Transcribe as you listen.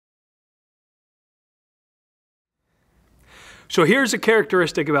So here's a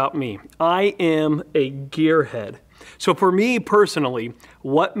characteristic about me. I am a gearhead. So for me personally,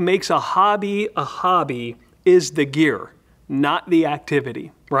 what makes a hobby is the gear, not the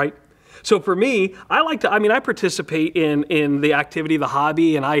activity, right? So for me, I participate in the activity of the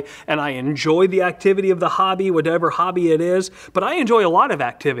hobby, and I enjoy the activity of the hobby, whatever hobby it is, but I enjoy a lot of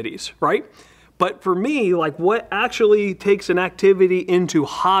activities, right? But for me, like what actually takes an activity into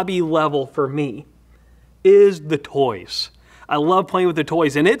hobby level for me is the toys. I love playing with the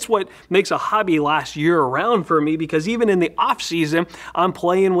toys, and it's what makes a hobby last year-round for me, because even in the off-season, I'm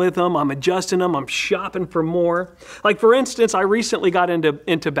playing with them, I'm adjusting them, I'm shopping for more. Like, for instance, I recently got into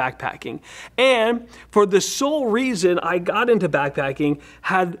backpacking, and for the sole reason I got into backpacking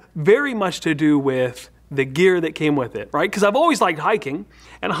had very much to do with the gear that came with it, right? Because I've always liked hiking,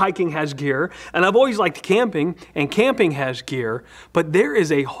 and hiking has gear, and I've always liked camping, and camping has gear, but there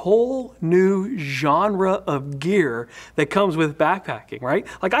is a whole new genre of gear that comes with backpacking, right?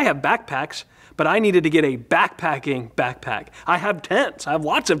 Like I have backpacks, but I needed to get a backpacking backpack. I have tents, I have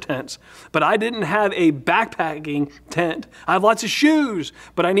lots of tents, but I didn't have a backpacking tent. I have lots of shoes,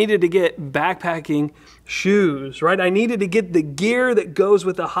 but I needed to get backpacking shoes, right? I needed to get the gear that goes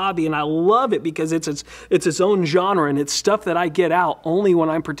with the hobby, and I love it because it's its own genre, and it's stuff that I get out only when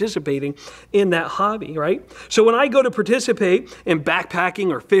I'm participating in that hobby, right? So when I go to participate in backpacking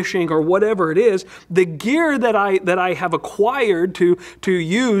or fishing or whatever it is, the gear that I have acquired to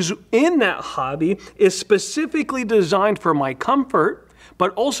use in that hobby is specifically designed for my comfort,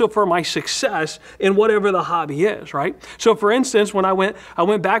 but also for my success in whatever the hobby is, right? So for instance, when I went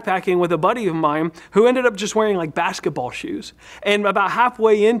backpacking with a buddy of mine who ended up just wearing like basketball shoes. And about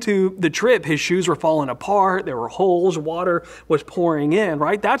halfway into the trip, his shoes were falling apart, there were holes, water was pouring in,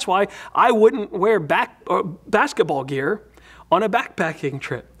 right? That's why I wouldn't wear basketball gear on a backpacking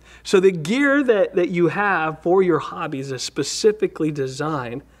trip. So the gear that you have for your hobbies is specifically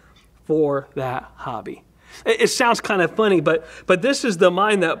designed for that hobby. It sounds kind of funny, but this is the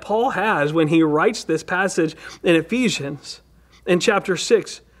mind that Paul has when he writes this passage in Ephesians in chapter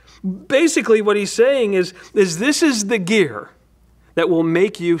 6. Basically what he's saying is this is the gear that will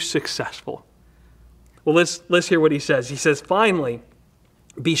make you successful. Well, let's hear what he says. He says, finally,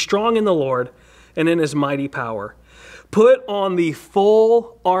 be strong in the Lord and in his mighty power. Put on the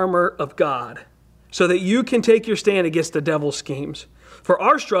full armor of God so that you can take your stand against the devil's schemes. For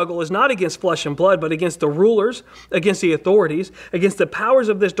our struggle is not against flesh and blood, but against the rulers, against the authorities, against the powers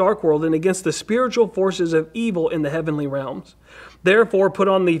of this dark world, and against the spiritual forces of evil in the heavenly realms. Therefore, put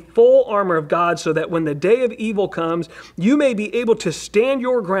on the full armor of God so that when the day of evil comes, you may be able to stand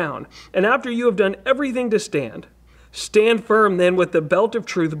your ground. And after you have done everything to stand, stand firm then with the belt of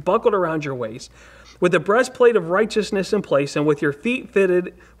truth buckled around your waist, with the breastplate of righteousness in place, and with your feet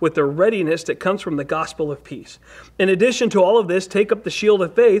fitted with the readiness that comes from the gospel of peace. In addition to all of this, take up the shield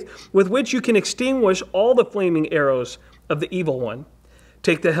of faith, with which you can extinguish all the flaming arrows of the evil one.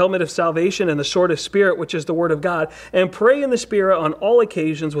 Take the helmet of salvation and the sword of Spirit, which is the word of God, and pray in the Spirit on all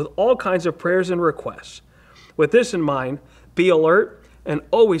occasions with all kinds of prayers and requests. With this in mind, be alert and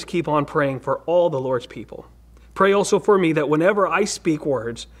always keep on praying for all the Lord's people. Pray also for me that whenever I speak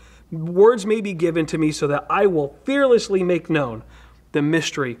words may be given to me so that I will fearlessly make known the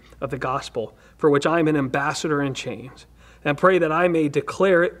mystery of the gospel, for which I am an ambassador in chains, and pray that I may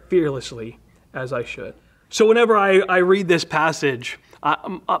declare it fearlessly as I should. So whenever I read this passage,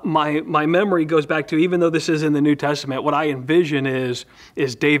 my memory goes back to, even though this is in the New Testament, what I envision is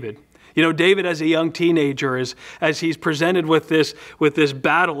David. You know, David as a young teenager, as he's presented with this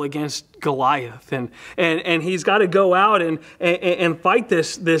battle against Goliath, and he's got to go out and fight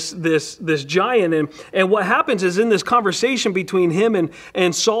this giant, and what happens is in this conversation between him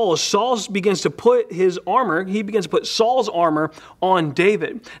and Saul begins to put Saul's armor on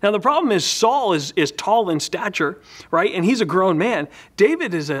David. Now the problem is Saul is tall in stature, right, and he's a grown man.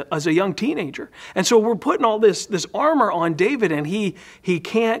 David is a young teenager, and so we're putting all this armor on David, and he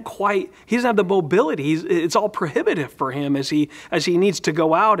can't quite. He doesn't have the mobility. It's all prohibitive for him as he needs to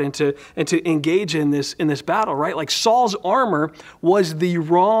go out and to engage in this battle, right? Like Saul's armor was the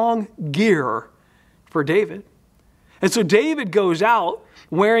wrong gear for David. And so David goes out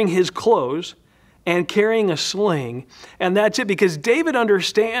wearing his clothes and carrying a sling, and that's it, because David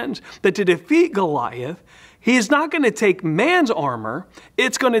understands that to defeat Goliath, he's not going to take man's armor,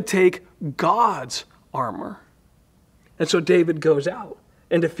 it's going to take God's armor. And so David goes out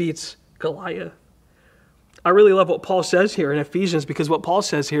and defeats Goliath. I really love what Paul says here in Ephesians, because what Paul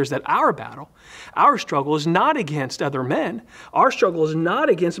says here is that our battle, our struggle is not against other men. Our struggle is not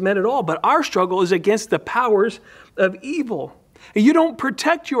against men at all, but our struggle is against the powers of evil. You don't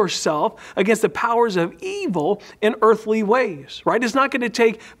protect yourself against the powers of evil in earthly ways, right? It's not going to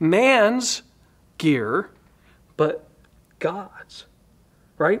take man's gear, but God's,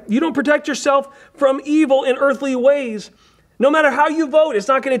 right? You don't protect yourself from evil in earthly ways. No matter how you vote, it's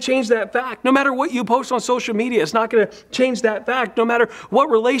not going to change that fact. No matter what you post on social media, it's not going to change that fact. No matter what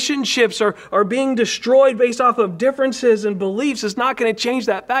relationships are being destroyed based off of differences and beliefs, it's not going to change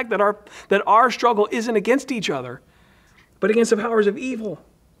that fact that our struggle isn't against each other, but against the powers of evil.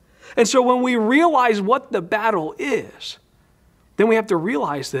 And so when we realize what the battle is, then we have to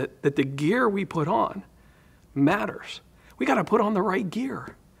realize that the gear we put on matters. We got to put on the right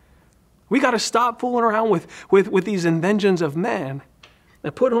gear. We got to stop fooling around with these inventions of men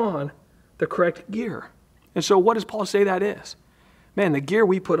and put on the correct gear. And so what does Paul say that is? Man, the gear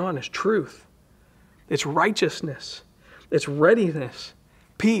we put on is truth. It's righteousness. It's readiness,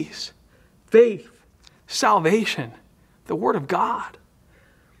 peace, faith, salvation, the Word of God.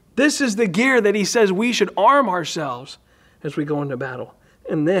 This is the gear that he says we should arm ourselves as we go into battle.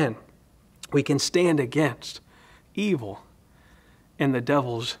 And then we can stand against evil and the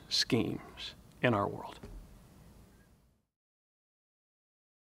devil's schemes in our world.